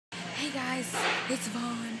Hey guys, it's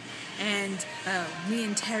Vaughn, and me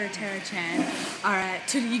and Tara Chan are at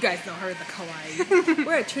Tutti. You guys know her, the kawaii.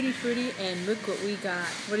 We're at Tutti Frutti, and look what we got.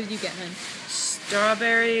 What did you get, hun?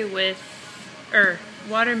 Strawberry with,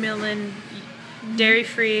 watermelon,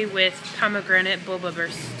 dairy-free with pomegranate boba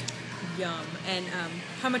burst. Yum. And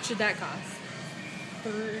how much did that cost?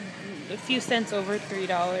 A few cents over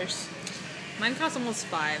 $3. Mine cost almost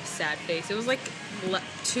 $5. Sad face. It was like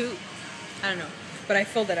two. I don't know. But I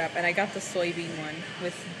filled it up, and I got the soybean one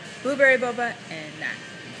with blueberry boba and that.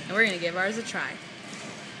 And we're going to give ours a try.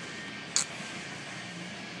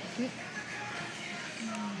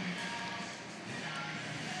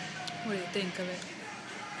 What do you think of it?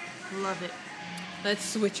 Love it.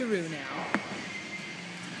 Let's switcheroo now.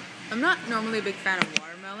 I'm not normally a big fan of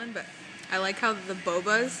watermelon, but I like how the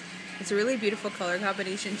bobas, it's a really beautiful color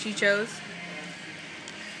combination she chose.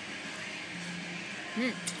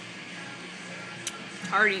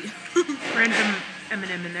 Hearty. Random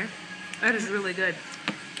M&M in there. That is really good.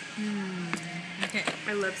 Okay.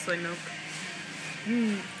 I love soy milk.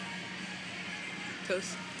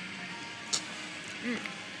 Toast.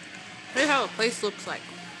 Here's how the place looks like.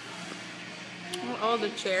 All the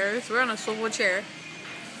chairs. We're on a swivel chair.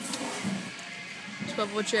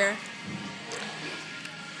 Swivel chair.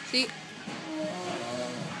 See?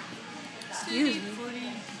 Excuse me.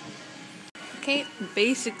 Okay,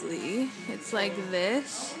 basically, it's like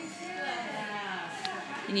this.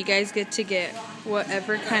 And you guys get to get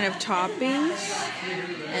whatever kind of toppings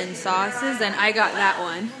and sauces. And I got that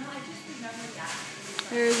one.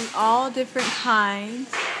 There's all different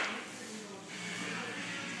kinds.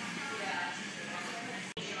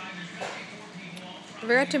 I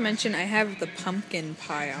forgot to mention I have the pumpkin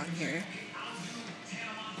pie on here.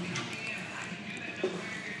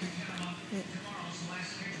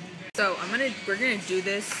 So we're gonna do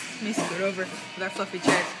this. Let me scoot over with our fluffy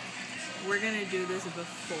chairs. We're gonna do this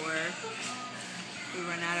before we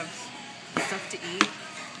run out of stuff to eat.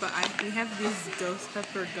 But we have these ghost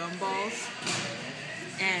pepper gumballs,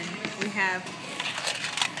 and we have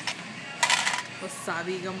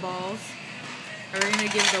wasabi gumballs. Are we gonna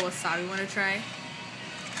give the wasabi one a try?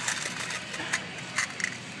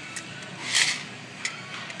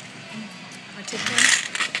 I take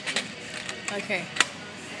one. Okay.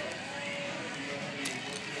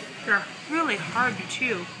 They're really hard to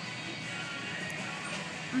chew.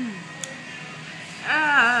 Ew.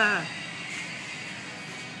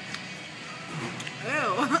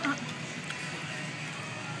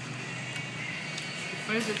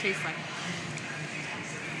 What does it taste like?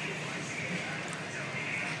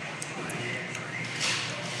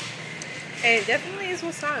 It definitely is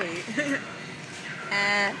wasabi.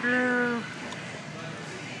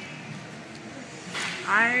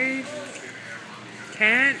 I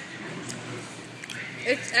can't.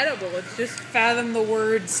 It's edible. It's just Fathom the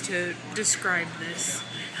words to describe this.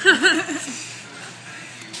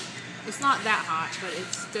 it's not that hot, but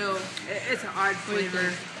it's still It's an odd What do you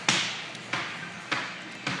flavor.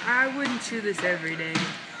 I wouldn't chew this every day.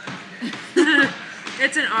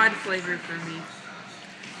 It's an odd flavor for me.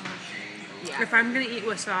 yeah. If I'm gonna eat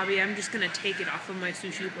wasabi, I'm just gonna take it off of my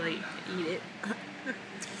sushi plate and eat it.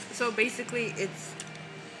 So basically, it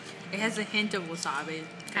has a hint of wasabi.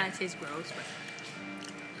 It kind of tastes gross, but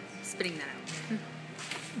spitting that out.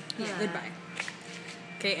 Yeah. Goodbye.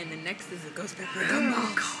 Okay, and the next is the ghost pepper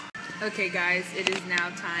gumballs. Okay, guys, it is now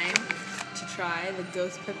time to try the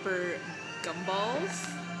ghost pepper gumballs,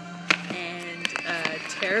 and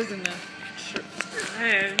Tara's gonna.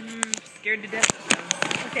 I'm scared to death.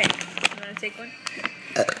 Okay, you wanna take one?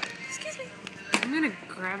 Excuse me. I'm gonna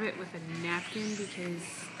grab it with a napkin because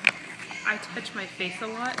I touch my face a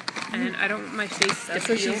lot, and I don't want my face to That's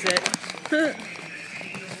what she feel. said.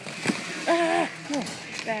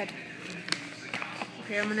 Bad.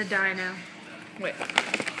 Okay, I'm gonna die now. Wait,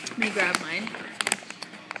 let me grab mine.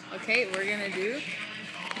 Okay, we're gonna do.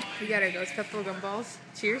 We got our ghost pepper gumballs.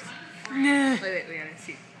 Cheers. Wait, we gotta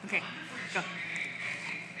see. Okay, go.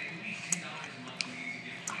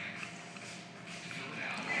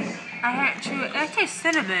 I can't chew it. That tastes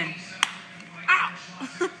cinnamon. Ow!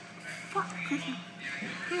 Fuck.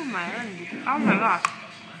 Oh my gosh.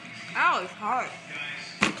 Ow, it's hard.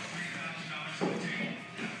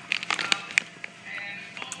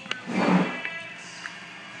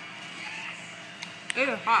 It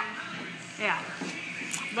is hot. Yeah.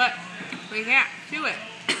 But we can't chew it.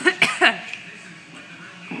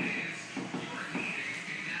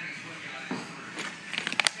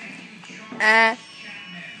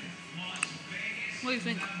 What do you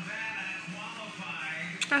think?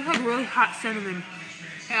 That's like really hot cinnamon.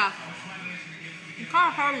 Yeah. It's kind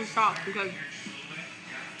of hard to stop because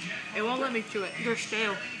It won't let me chew it. They're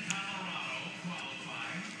stale.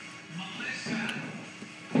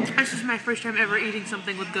 This is my first time ever eating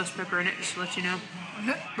something with ghost pepper in it, just to let you know.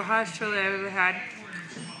 The hottest chili I've ever had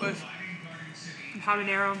was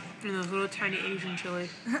habanero and those little tiny Asian chili.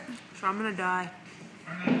 So I'm gonna die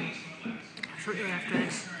shortly after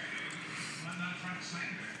this.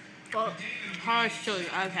 Well, hottest chili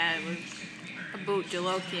I've had was a boot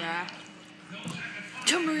jalokia.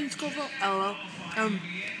 Tamarind Scoville. LOL.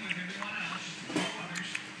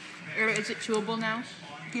 Is it chewable now?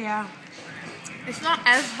 Yeah. It's not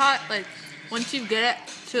as hot, like, once you get it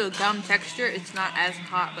to a gum texture, it's not as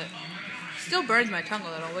hot, but still burns my tongue a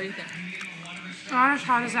little. What do you think? Not as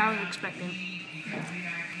hot as I was expecting.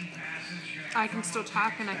 I can still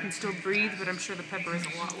talk and I can still breathe, but I'm sure the pepper is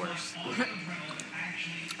a lot worse.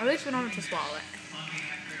 At least we don't have to swallow it.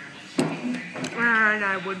 And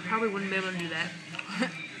I probably wouldn't be able to do that.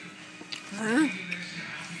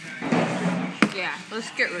 Yeah, let's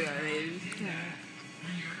get rid of it, baby.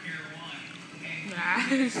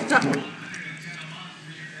 Stop.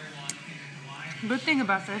 Good thing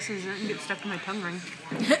about this is it doesn't get stuck in my tongue ring.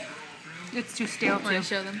 It's too stale Want to too.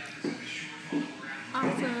 show them?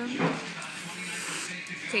 Awesome.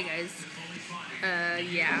 Okay, guys.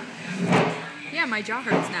 Yeah. Yeah, my jaw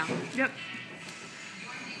hurts now. Yep.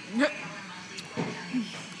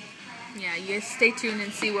 Yeah, you guys stay tuned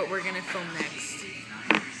and see what we're gonna film next.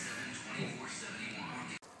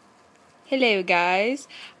 Hello, guys.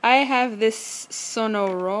 I have this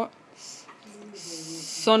Sonoron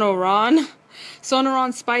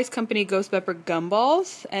Spice Company Ghost Pepper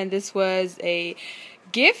Gumballs, and this was a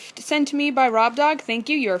gift sent to me by Rob Dog. Thank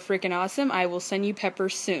you. You're freaking awesome. I will send you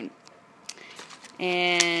peppers soon.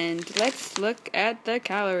 And let's look at the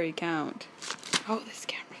calorie count. Oh, this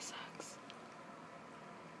camera sucks.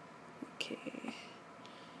 Okay.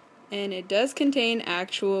 And it does contain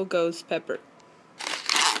actual ghost pepper.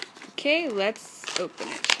 Okay, let's open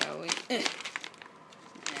it, shall we?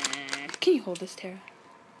 Can you hold this, Tara?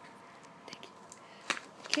 Thank you.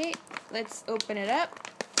 Okay, let's open it up.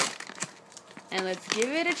 And let's give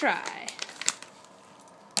it a try.